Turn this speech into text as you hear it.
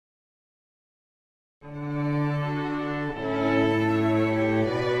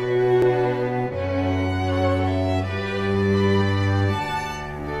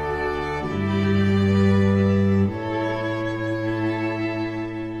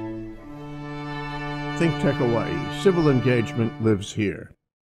ThinkTech Hawaii. Civil engagement lives here.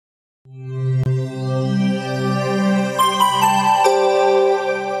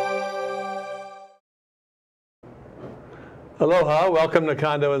 Aloha, welcome to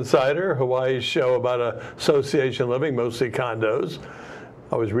Condo Insider, Hawaii's show about association living, mostly condos.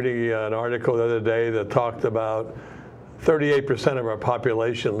 I was reading an article the other day that talked about 38% of our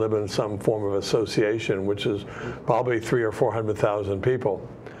population live in some form of association, which is probably 300,000 or 400,000 people.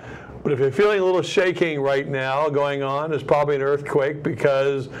 But if you're feeling a little shaking right now going on, it's probably an earthquake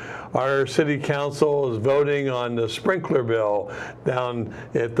because our city council is voting on the sprinkler bill down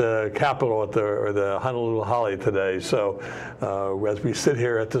at the Capitol or the Honolulu Holly today. So as we sit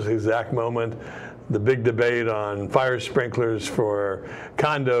here at this exact moment, the big debate on fire sprinklers for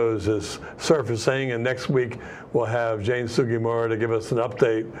condos is surfacing, and next week we'll have Jane Sugimura to give us an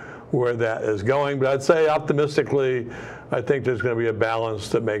update where that is going. But I'd say optimistically, I think there's going to be a balance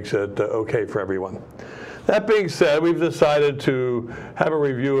that makes it okay for everyone. That being said, we've decided to have a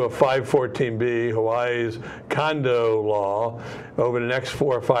review of 514B, Hawaii's condo law, over the next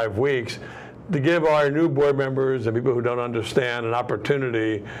 4 or 5 weeks, to give our new board members and people who don't understand an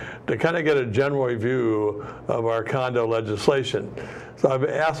opportunity to kind of get a general review of our condo legislation. So I've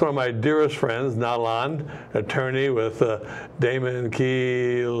asked one of my dearest friends, Na Lan, attorney with Damon,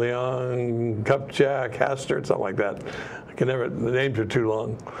 Key, Leon, Kupchak, Hastert, something like that. I can never, the names are too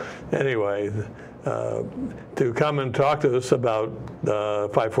long. Anyway, to come and talk to us about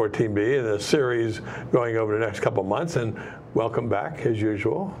 514B and the series going over the next couple months. And welcome back, as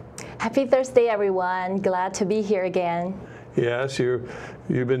usual. Happy Thursday, everyone. Glad to be here again. Yes, you've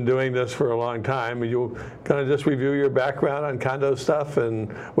been doing this for a long time. You'll kind of just review your background on condo stuff and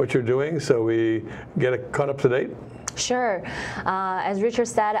what you're doing so we get caught up to date? Sure. As Richard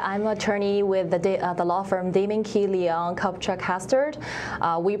said, I'm an attorney with the law firm Damon, Key, Leon, Kupchak, Hastert.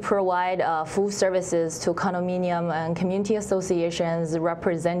 We provide full services to condominium and community associations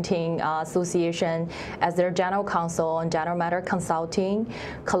representing association as their general counsel and general matter consulting,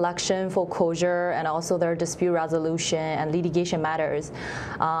 collection, foreclosure, and also their dispute resolution and litigation matters.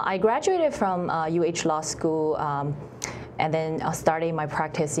 I graduated from UH Law School and then started my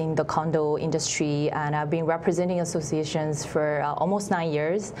practice in the condo industry, and I've been representing associations for almost 9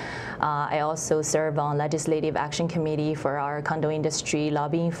 years. I also serve on legislative action committee for our condo industry,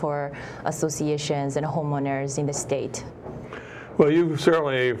 lobbying for associations and homeowners in the state. Well, you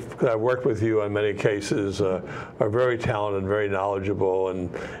certainly, I've worked with you on many cases, are very talented, very knowledgeable,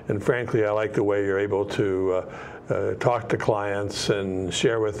 and frankly, I like the way you're able to talk to clients and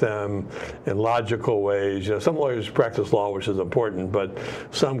share with them in logical ways. You know, some lawyers practice law, which is important, but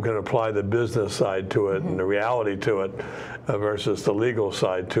some can apply the business side to it and the reality to it versus the legal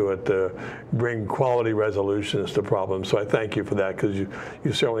side to it to bring quality resolutions to problems. So I thank you for that, because you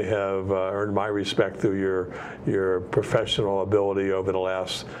certainly have earned my respect through your professional ability over the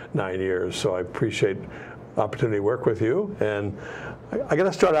last 9 years. So I appreciate the opportunity to work with you. And I got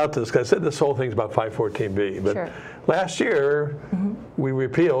to start out this, because I said this whole thing's about 514B, but sure. Last year we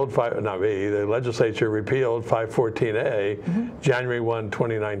repealed, the legislature repealed 514A, January 1,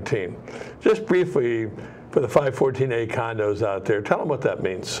 2019. Just briefly, for the 514A condos out there, tell them what that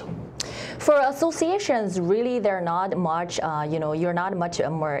means. For associations, really, they're not much, you're not much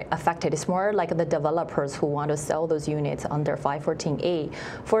more affected. It's more like the developers who want to sell those units under 514A.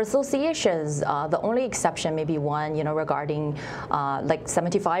 For associations, the only exception may be one, regarding like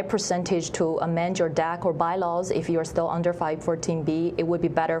 75% to amend your DAC or bylaws. If you're still under 514B, it would be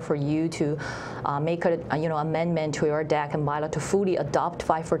better for you to make an amendment to your DAC and bylaw to fully adopt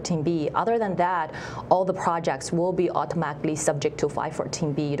 514B. Other than that, all the projects will be automatically subject to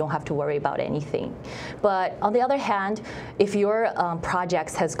 514B. You don't have to worry about anything. But on the other hand, if your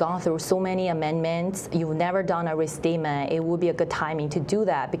projects has gone through so many amendments, you've never done a restatement, it would be a good timing to do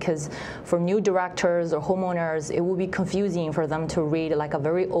that, because for new directors or homeowners, it would be confusing for them to read like a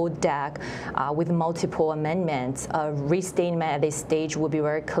very old deck with multiple amendments. A restatement at this stage would be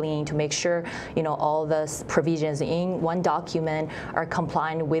very clean to make sure all the provisions in one document are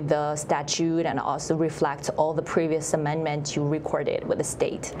compliant with the statute and also reflect all the previous amendments you recorded with the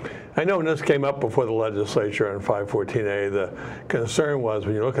state. I know when this came up before the legislature on 514A, the concern was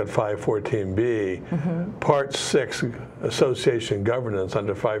when you look at 514B, Part 6, Association Governance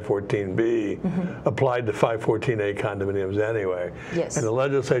under 514B, applied to 514A condominiums anyway. Yes. And the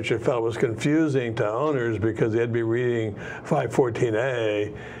legislature felt it was confusing to owners because they'd be reading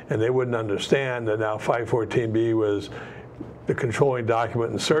 514A and they wouldn't understand that now 514B was the controlling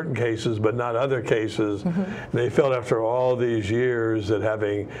document in certain cases, but not other cases. And they felt after all these years that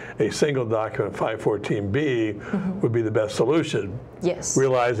having a single document, 514B, would be the best solution. Yes.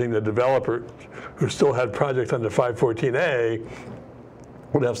 Realizing the developer who still had projects under 514A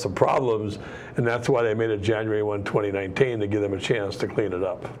would have some problems, and that's why they made it January 1, 2019 to give them a chance to clean it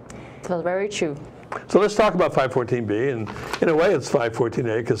up. That's very true. So let's talk about 514B, and in a way it's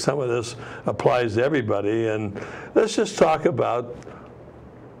 514A because some of this applies to everybody, and let's just talk about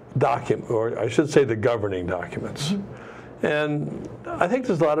or I should say the governing documents. And I think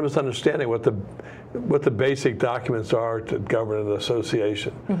there's a lot of misunderstanding what the basic documents are to govern an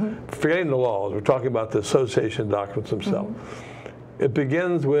association. Forgetting the laws, we're talking about the association documents themselves. It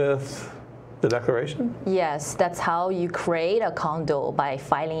begins with the declaration? Yes, that's how you create a condo, by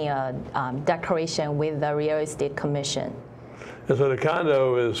filing a declaration with the Real Estate Commission. And so the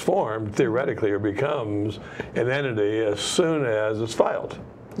condo is formed, theoretically, or becomes an entity as soon as it's filed.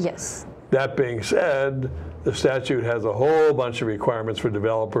 Yes. That being said, the statute has a whole bunch of requirements for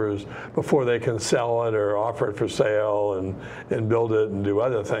developers before they can sell it or offer it for sale and build it and do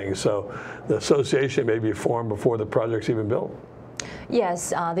other things. So the association may be formed before the project's even built.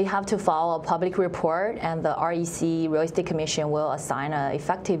 Yes, they have to file a public report, and the REC, Real Estate Commission, will assign an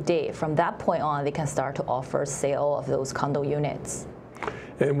effective date. From that point on, they can start to offer sale of those condo units.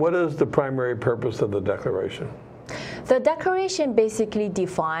 And what is the primary purpose of the declaration? The declaration basically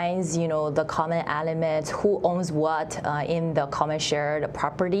defines, the common elements, who owns what in the common shared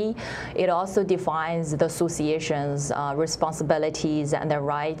property. It also defines the association's responsibilities and their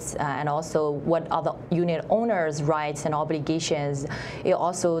rights, and also what are the unit owners' rights and obligations. It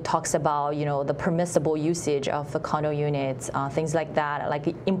also talks about, the permissible usage of the condo units, things like that,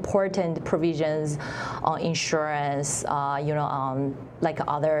 like important provisions on insurance, like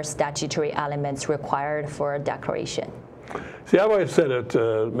other statutory elements required for a declaration. See, I've always said it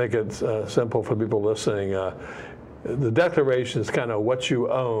to make it simple for people listening. The declaration is kind of what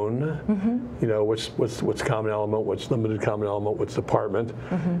you own, what's common element, what's limited common element, what's department,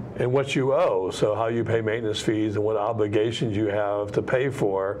 and what you owe. So how you pay maintenance fees and what obligations you have to pay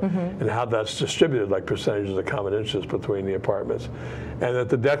for, and how that's distributed, like percentages of common interest between the apartments. And that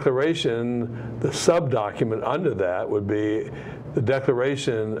the declaration, the sub-document under that would be the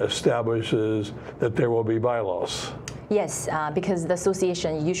declaration establishes that there will be bylaws. Yes, because the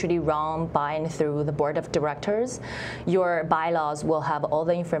association usually run by and through the board of directors. Your bylaws will have all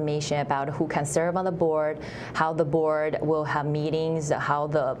the information about who can serve on the board, how the board will have meetings, how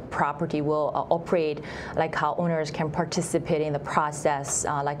the property will operate, like how owners can participate in the process,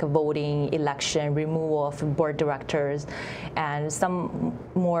 like a voting, election, removal of board directors, and some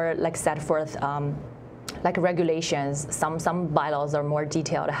more like set forth like regulations. Some bylaws are more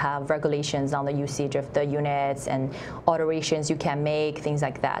detailed, have regulations on the usage of the units and alterations you can make, things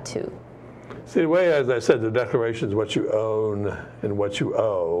like that too. See, the way, as I said, the declaration is what you own and what you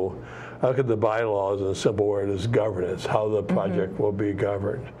owe. I look at the bylaws in a simple word as governance, how the project will be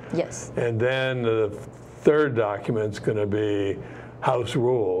governed. Yes. And then the third document is going to be house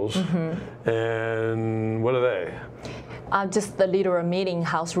rules. And what are they? Just the literal meeting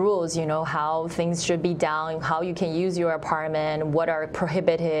house rules, how things should be done, how you can use your apartment, what are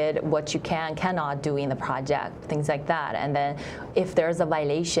prohibited, what you cannot do in the project, things like that. And then if there's a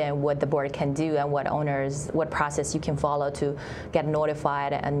violation, what the board can do and what process you can follow to get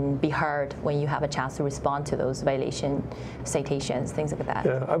notified and be heard when you have a chance to respond to those violation citations, things like that.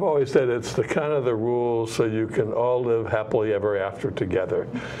 Yeah, I've always said it's the kind of the rules so you can all live happily ever after together.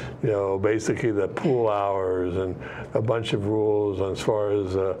 Basically the pool hours and a bunch of rules as far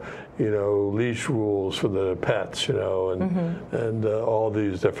as leash rules for the pets, and all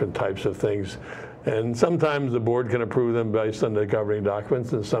these different types of things. And sometimes the board can approve them based on the governing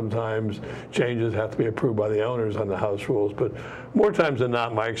documents, and sometimes changes have to be approved by the owners on the house rules. But more times than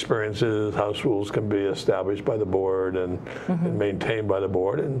not, my experience is house rules can be established by the board and maintained by the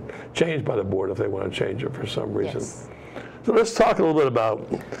board and changed by the board if they want to change it for some reason. Yes. So let's talk a little bit about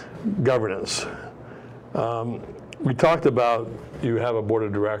governance. We talked about you have a board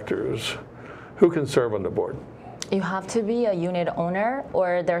of directors. Who can serve on the board? You have to be a unit owner,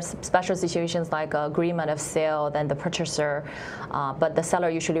 or there's special situations like agreement of sale, then the purchaser, but the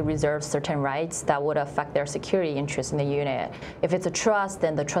seller usually reserves certain rights that would affect their security interest in the unit. If it's a trust,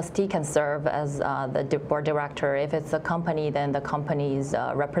 then the trustee can serve as the board director. If it's a company, then the company's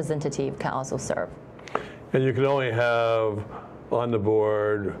representative can also serve. And you can only have on the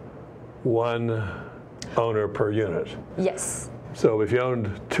board one owner per unit. Yes. So if you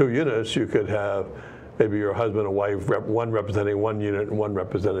owned 2 units, you could have maybe your husband and wife, one representing one unit and one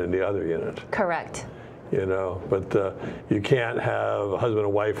representing the other unit. Correct. you know, but you can't have a husband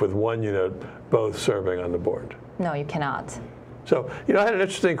and wife with one unit both serving on the board. No, you cannot. So, you know, I had an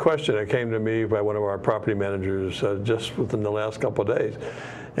interesting question that came to me by one of our property managers just within the last couple of days.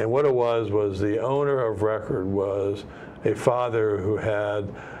 And what it was the owner of record was a father who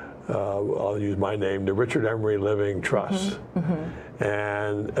had, I'll use my name, the Richard Emery Living Trust.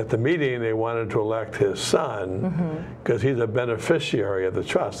 And at the meeting, they wanted to elect his son because he's a beneficiary of the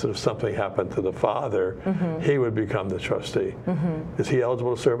trust. And if something happened to the father, he would become the trustee. Is he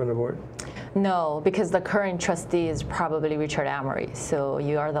eligible to serve on the board? No, because the current trustee is probably Richard Emery. So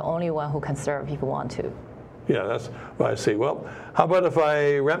you are the only one who can serve if you want to. Yeah, that's what I see. Well, how about if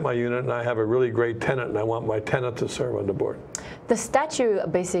I rent my unit and I have a really great tenant and I want my tenant to serve on the board? The statute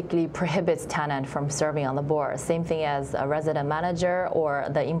basically prohibits tenant from serving on the board. Same thing as a resident manager or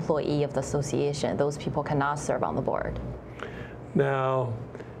the employee of the association. Those people cannot serve on the board. Now,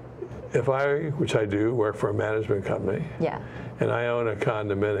 if I, which I do, work for a management company, and I own a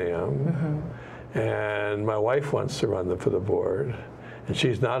condominium, and my wife wants to run for the board, and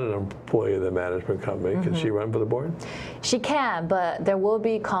she's not an employee of the management company, can she run for the board? She can, but there will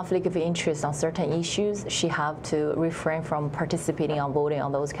be conflict of interest on certain issues. She have to refrain from participating on voting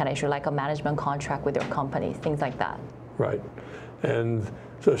on those kind of issues, like a management contract with your company, things like that. Right. And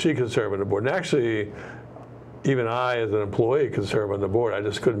so she can serve on the board. And actually, even I, as an employee, could serve on the board. I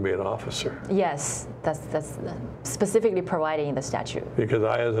just couldn't be an officer. Yes, that's specifically provided in the statute. Because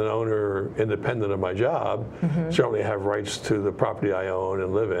I, as an owner, independent of my job, certainly have rights to the property I own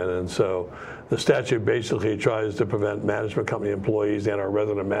and live in. And so the statute basically tries to prevent management company employees and our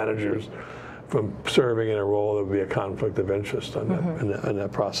resident managers from serving in a role that would be a conflict of interest on in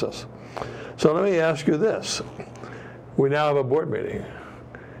that process. So let me ask you this. We now have a board meeting.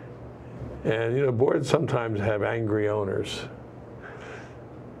 And, you know, boards sometimes have angry owners.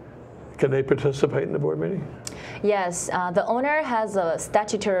 Can they participate in the board meeting? Yes, the owner has a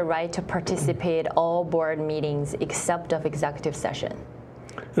statutory right to participate all board meetings except of executive session.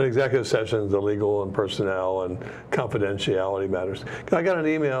 In executive sessions, the legal and personnel and confidentiality matters. I got an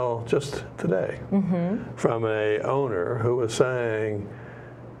email just today from an owner who was saying,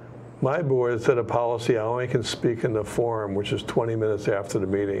 my board set a policy I only can speak in the forum, which is 20 minutes after the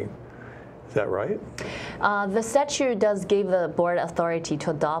meeting. Is that right? The statute does give the board authority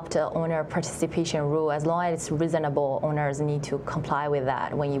to adopt an owner participation rule as long as it's reasonable. Owners need to comply with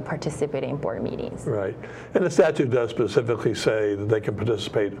that when you participate in board meetings. Right. And the statute does specifically say that they can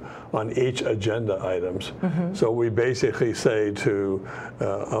participate on each agenda items. So we basically say to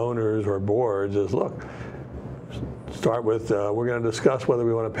owners or boards is, look, start with, we're going to discuss whether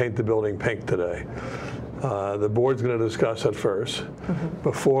we want to paint the building pink today. The board's going to discuss it first.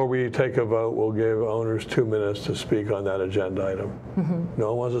 Before we take a vote, we'll give owners 2 minutes to speak on that agenda item.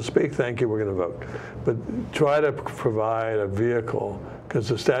 No one wants to speak, thank you, we're going to vote. But try to provide a vehicle, because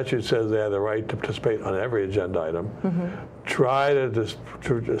the statute says they have the right to participate on every agenda item. Try to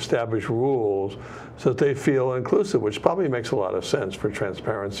establish rules so that they feel inclusive, which probably makes a lot of sense for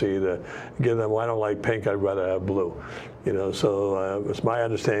transparency to give them, well, I don't like pink, I'd rather have blue. You know, so it's my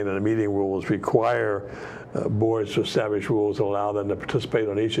understanding that the meeting rules require boards to establish rules that allow them to participate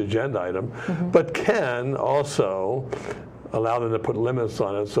on each agenda item, but can also allow them to put limits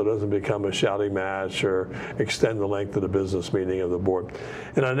on it so it doesn't become a shouting match or extend the length of the business meeting of the board.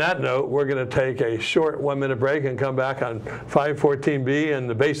 And on that note, we're going to take a short 1-minute break and come back on 514B and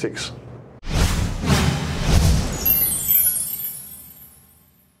the basics.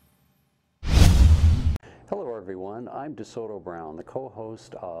 Hello everyone, I'm DeSoto Brown, the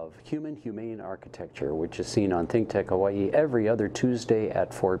co-host of Human Humane Architecture, which is seen on ThinkTech Hawaii every other Tuesday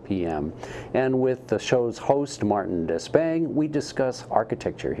at 4 p.m. And with the show's host, Martin Despang, we discuss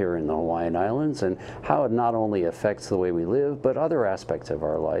architecture here in the Hawaiian Islands and how it not only affects the way we live, but other aspects of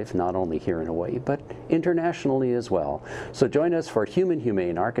our life, not only here in Hawaii, but internationally as well. So join us for Human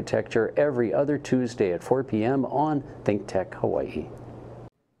Humane Architecture every other Tuesday at 4 p.m. on ThinkTech Hawaii.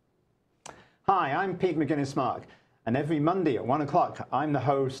 Hi, I'm Pete McGuinness-Mark, and every Monday at 1 o'clock, I'm the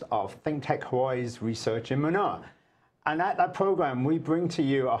host of ThinkTech Hawaii's Research in Manoa. And at that program, we bring to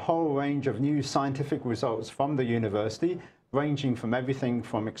you a whole range of new scientific results from the university, ranging from everything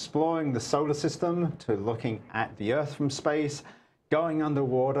from exploring the solar system to looking at the Earth from space, going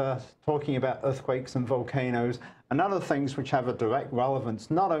underwater, talking about earthquakes and volcanoes, and other things which have a direct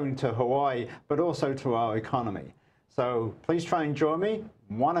relevance not only to Hawaii, but also to our economy. So please try and join me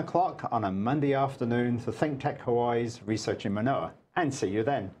 1 o'clock on a Monday afternoon for ThinkTech Hawaii's Research in Manoa, and see you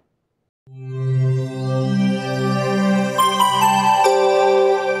then.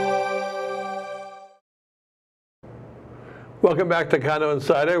 Welcome back to Condo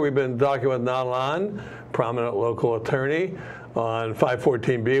Insider. We've been talking with Na Lan, prominent local attorney, on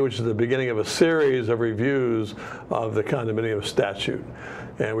 514B, which is the beginning of a series of reviews of the condominium statute.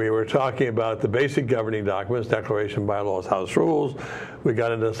 And we were talking about the basic governing documents, declaration, bylaws, house rules. We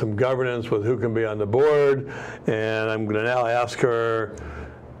got into some governance with who can be on the board. And I'm going to now ask her,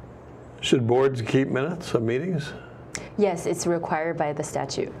 should boards keep minutes of meetings? Yes, it's required by the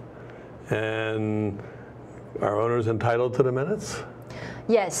statute. And are owners entitled to the minutes?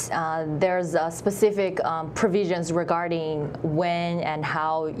 Yes, there's specific provisions regarding when and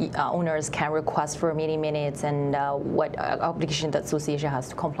how owners can request for meeting minutes and what obligation the association has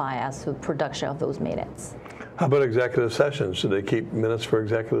to comply as to production of those minutes. How about executive sessions? Should they keep minutes for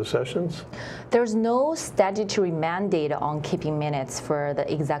executive sessions? There's no statutory mandate on keeping minutes for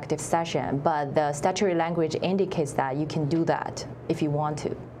the executive session, but the statutory language indicates that you can do that if you want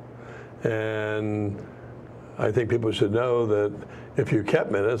to. And I think people should know that if you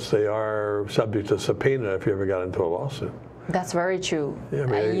kept minutes, they are subject to subpoena if you ever got into a lawsuit. That's very true. Yeah, I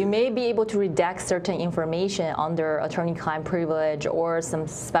mean, you may be able to redact certain information under attorney-client privilege or some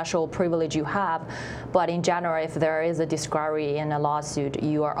special privilege you have, but in general, if there is a discovery in a lawsuit,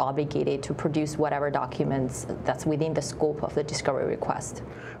 you are obligated to produce whatever documents that's within the scope of the discovery request.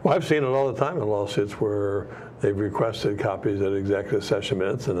 Well, I've seen it all the time in lawsuits where they've requested copies of executive session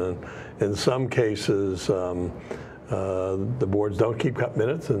minutes, and in some cases, the boards don't keep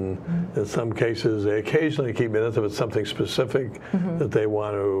minutes, and in some cases they occasionally keep minutes if it's something specific that they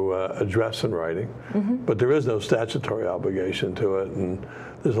want to address in writing. But there is no statutory obligation to it, and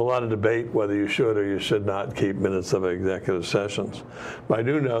there's a lot of debate whether you should or you should not keep minutes of executive sessions. But I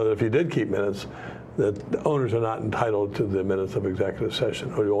do know that if you did keep minutes, that the owners are not entitled to the minutes of executive session.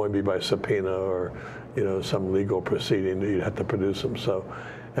 It would only be by subpoena or some legal proceeding that you'd have to produce them. So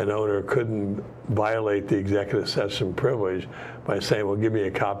an owner couldn't violate the executive session privilege by saying, well, give me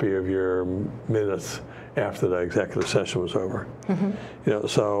a copy of your minutes after the executive session was over.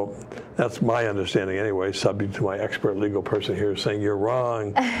 So that's my understanding anyway, subject to my expert legal person here saying you're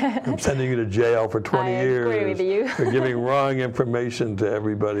wrong. I'm sending you to jail for 20 years. I agree with you. For giving wrong information to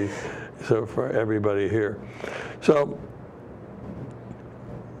everybody, so for everybody here. So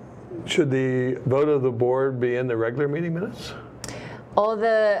should the vote of the board be in the regular meeting minutes? All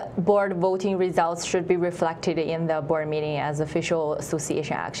the board voting results should be reflected in the board meeting as official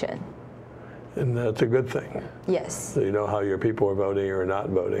association action. And that's a good thing. Yes. So you know how your people are voting or not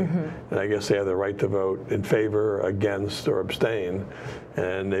voting. And I guess they have the right to vote in favor, against, or abstain.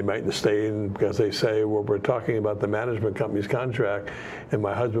 And they might abstain because they say, well, we're talking about the management company's contract, and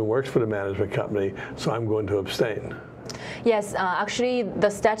my husband works for the management company, so I'm going to abstain. Yes, actually the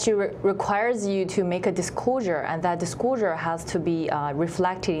statute requires you to make a disclosure, and that disclosure has to be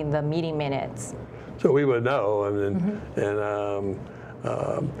reflected in the meeting minutes. So we would know. I mean,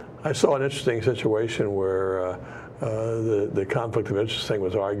 I saw an interesting situation where the conflict of interest thing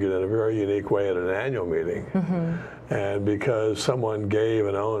was argued in a very unique way at an annual meeting. And because someone gave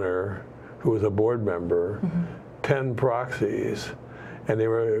an owner who was a board member 10 proxies, and they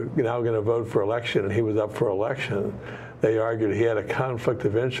were now going to vote for election, and he was up for election, they argued he had a conflict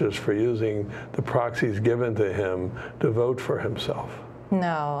of interest for using the proxies given to him to vote for himself.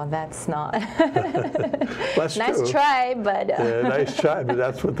 No, that's not. That's nice true. try, but yeah, nice try, but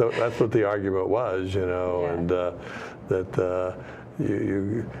that's what the argument was, Yeah. and that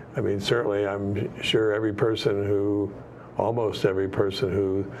I mean, certainly, I'm sure almost every person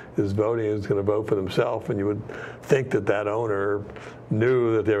who is voting is going to vote for themselves, and you would think that that owner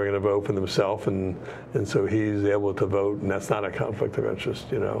knew that they were going to vote for themselves, and so he's able to vote, and that's not a conflict of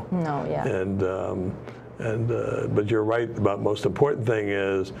interest, No, yeah. But you're right about the most important thing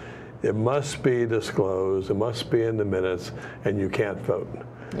is it must be disclosed, it must be in the minutes, and you can't vote.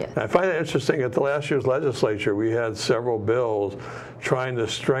 Yeah. I find it interesting, at the last year's legislature, we had several bills trying to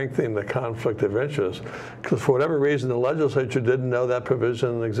strengthen the conflict of interest, because for whatever reason, the legislature didn't know that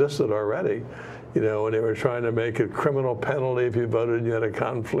provision existed already. And they were trying to make it criminal penalty if you voted and you had a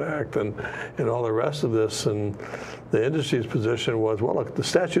conflict, and all the rest of this. And the industry's position was, well, look, the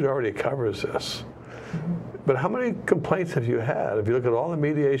statute already covers this. But how many complaints have you had? If you look at all the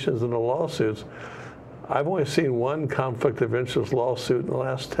mediations and the lawsuits, I've only seen one conflict of interest lawsuit in the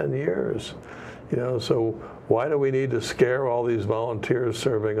last 10 years. So why do we need to scare all these volunteers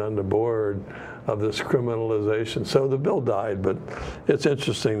serving on the board of this criminalization? So the bill died, but it's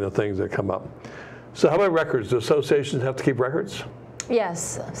interesting the things that come up. So how about records? Do associations have to keep records?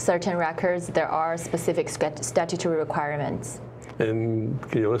 Yes, certain records, there are specific statutory requirements. And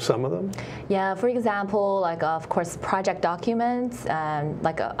can you list some of them? Yeah, for example, like of course project documents,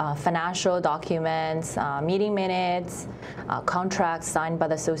 like financial documents, meeting minutes, contracts signed by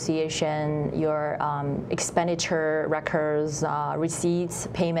the association, your expenditure records, receipts,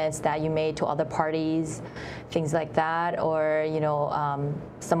 payments that you made to other parties, things like that, or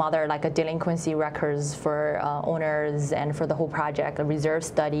some other like a delinquency records for owners and for the whole project, a reserve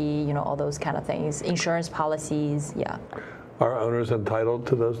study, all those kind of things, insurance policies, yeah. Are owners entitled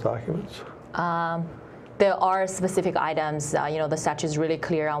to those documents? There are specific items. The statute is really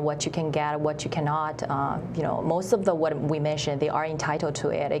clear on what you can get, what you cannot. Most of what we mentioned, they are entitled to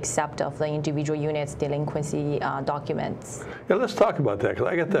it, except of the individual units delinquency documents. Yeah, let's talk about that, because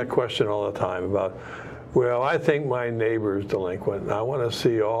I get that question all the time about, well, I think my neighbor's delinquent, and I want to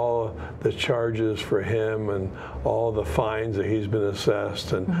see all the charges for him and all the fines that he's been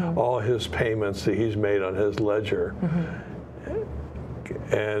assessed and all his payments that he's made on his ledger.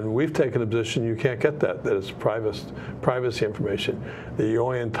 And we've taken a position you can't get that it's privacy information, that you're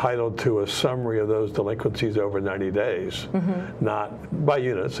only entitled to a summary of those delinquencies over 90 days, not by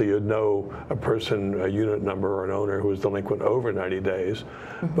unit, so you'd know a person, a unit number or an owner who was delinquent over 90 days.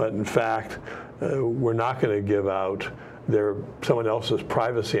 But in fact, we're not going to give out someone else's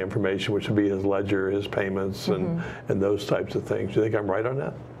privacy information, which would be his ledger, his payments, and those types of things. Do you think I'm right on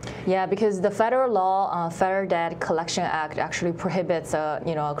that? Yeah, because the federal law, Federal Debt Collection Act, actually prohibits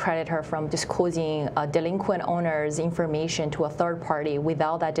a creditor from disclosing a delinquent owner's information to a third party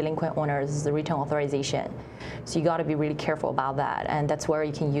without that delinquent owner's written authorization. So you got to be really careful about that, and that's where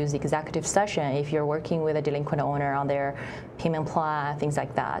you can use the executive session if you're working with a delinquent owner on their payment plan, things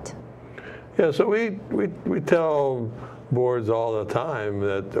like that. Yeah, so we tell boards all the time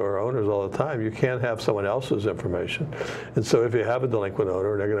or owners all the time, you can't have someone else's information. And so if you have a delinquent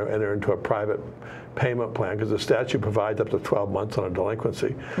owner, they're going to enter into a private payment plan, because the statute provides up to 12 months on a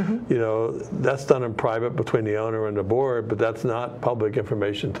delinquency. That's done in private between the owner and the board, but that's not public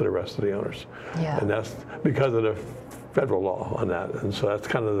information to the rest of the owners. Yeah. And that's because of the federal law on that. And so that's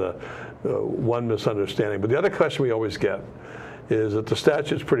kind of the one misunderstanding. But the other question we always get is that the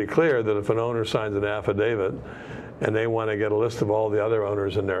statute's pretty clear that if an owner signs an affidavit and they want to get a list of all the other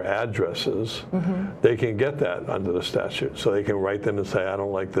owners and their addresses, they can get that under the statute. So they can write them and say, I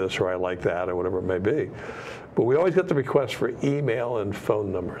don't like this, or I like that, or whatever it may be. But we always get the request for email and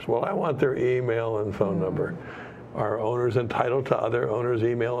phone numbers. Well, I want their email and phone number. Are owners entitled to other owners'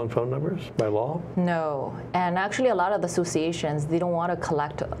 email and phone numbers by law? No. And actually a lot of the associations, they don't want to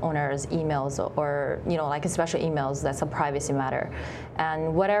collect owners' emails or, like special emails. That's a privacy matter.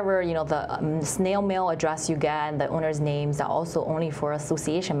 And whatever, the snail mail address you get and the owner's names are also only for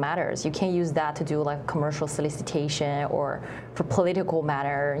association matters. You can't use that to do like commercial solicitation or for political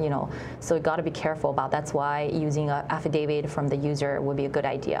matter, So you got to be careful about that. That's why using an affidavit from the user would be a good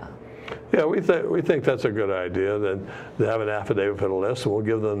idea. Yeah, we think that's a good idea, that they have an affidavit for the list, and we'll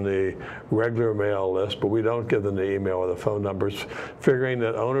give them the regular mail list, but we don't give them the email or the phone numbers, figuring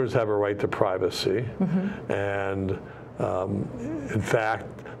that owners have a right to privacy. And in fact,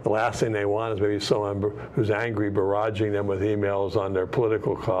 the last thing they want is maybe someone who's angry barraging them with emails on their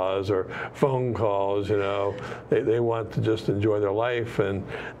political cause or phone calls. They want to just enjoy their life, and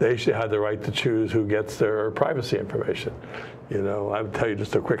they should have the right to choose who gets their privacy information. I would tell you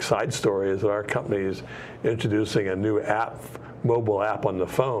just a quick side story is that our company is introducing a new app, mobile app on the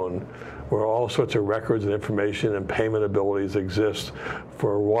phone, where all sorts of records and information and payment abilities exist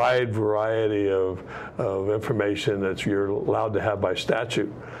for a wide variety of information that you're allowed to have by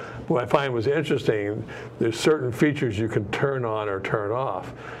statute. What I find was interesting, there's certain features you can turn on or turn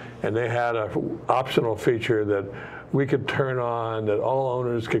off. And they had an optional feature that we could turn on, that all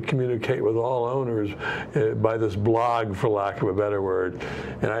owners could communicate with all owners by this blog, for lack of a better word.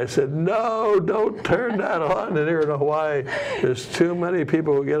 And I said, no, don't turn that on. And here in Hawaii, there's too many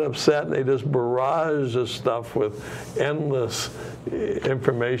people who get upset, and they just barrage this stuff with endless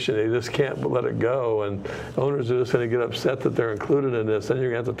information. They just can't let it go. And owners are just going to get upset that they're included in this. Then you're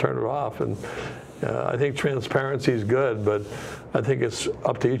going to have to turn it off. And I think transparency is good, but I think it's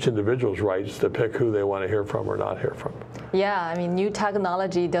up to each individual's rights to pick who they want to hear from or not hear from. Yeah, I mean, new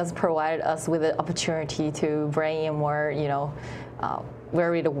technology does provide us with an opportunity to bring in more,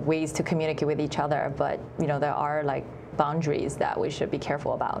 varied ways to communicate with each other, but there are like boundaries that we should be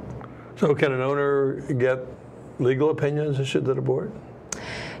careful about. So can an owner get legal opinions issued to the board?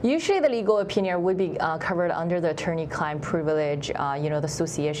 Usually the legal opinion would be covered under the attorney-client privilege. The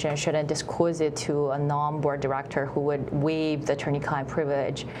association shouldn't disclose it to a non-board director who would waive the attorney-client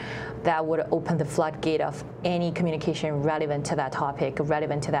privilege. That would open the floodgate of any communication relevant to that topic,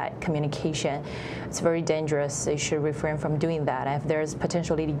 relevant to that communication. It's very dangerous. You should refrain from doing that. And if there's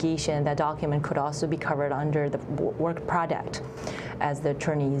potential litigation, that document could also be covered under the work product as the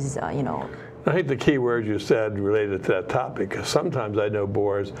attorneys, I think the key word you said related to that topic, because sometimes I know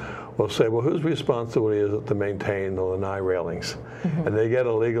boards will say, well, whose responsibility is it to maintain the lanai railings? And they get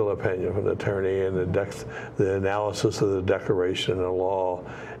a legal opinion from the attorney and the analysis of the declaration and the law,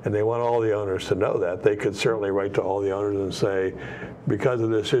 and they want all the owners to know that. They could certainly write to all the owners and say, because of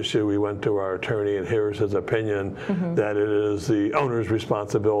this issue, we went to our attorney and here's his opinion that it is the owner's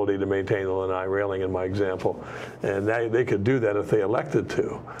responsibility to maintain the lanai railing, in my example. And they could do that if they elected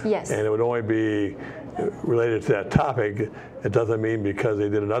to. Yes. And it would only be related to that topic. It doesn't mean because they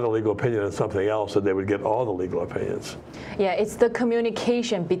did another legal opinion on something else that they would get all the legal opinions. Yeah, it's the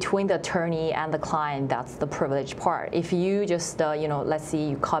communication between the attorney and the client that's the privileged part. If you just, let's say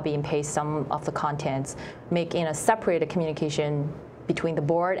you copy and paste some of the contents, make in a separate communication between the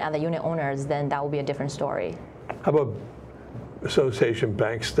board and the unit owners, then that will be a different story. How about association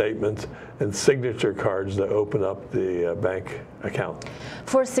bank statements and signature cards that open up the bank account?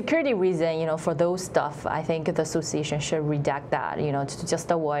 For security reason, for those stuff, I think the association should redact that, to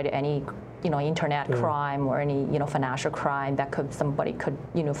just avoid any, internet crime or any, financial crime that somebody could,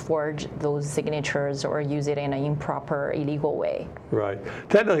 forge those signatures or use it in an improper, illegal way. Right.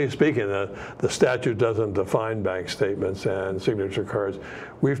 Technically speaking, the statute doesn't define bank statements and signature cards.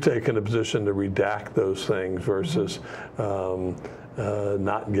 We've taken a position to redact those things versus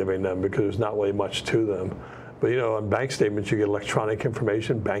not giving them because there's not really much to them. But on bank statements, you get electronic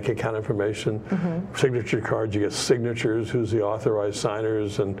information, bank account information, signature cards, you get signatures, who's the authorized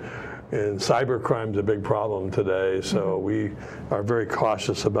signers, and cybercrime is a big problem today, so we are very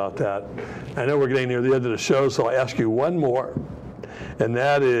cautious about that. I know we're getting near the end of the show, so I'll ask you one more, and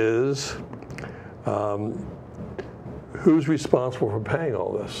that is, who's responsible for paying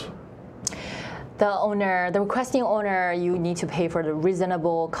all this? The requesting owner, you need to pay for the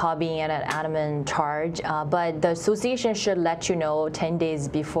reasonable copying and an admin charge, but the association should let you know 10 days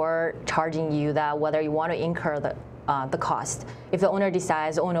before charging you that whether you want to incur the cost. If the owner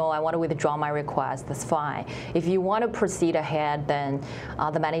decides, oh no, I want to withdraw my request, that's fine. If you want to proceed ahead, then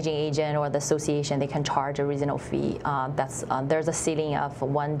the managing agent or the association, they can charge a reasonable fee. There's a ceiling of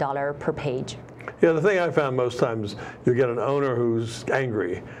 $1 per page. Yeah, the thing I found most times, you get an owner who's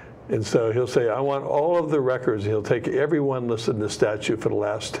angry. And so he'll say, I want all of the records. He'll take everyone listed in the statute for the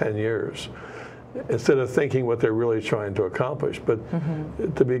last 10 years, instead of thinking what they're really trying to accomplish. But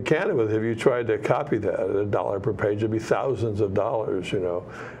to be candid with you, if you tried to copy that at $1 per page, it'd be thousands of dollars,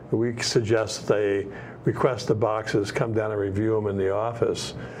 We suggest they request the boxes, come down and review them in the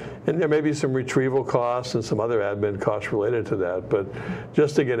office. And there may be some retrieval costs and some other admin costs related to that, but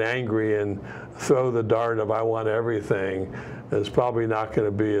just to get angry and throw the dart of I want everything is probably not going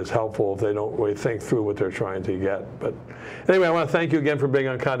to be as helpful if they don't really think through what they're trying to get. But anyway, I want to thank you again for being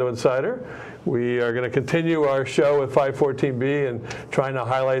on Condo Insider. We are going to continue our show with 514B and trying to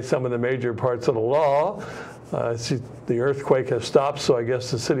highlight some of the major parts of the law. See, the earthquake has stopped, so I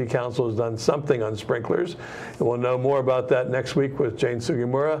guess the City Council has done something on sprinklers. And we'll know more about that next week with Jane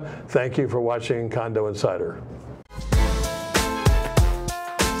Sugimura. Thank you for watching Condo Insider.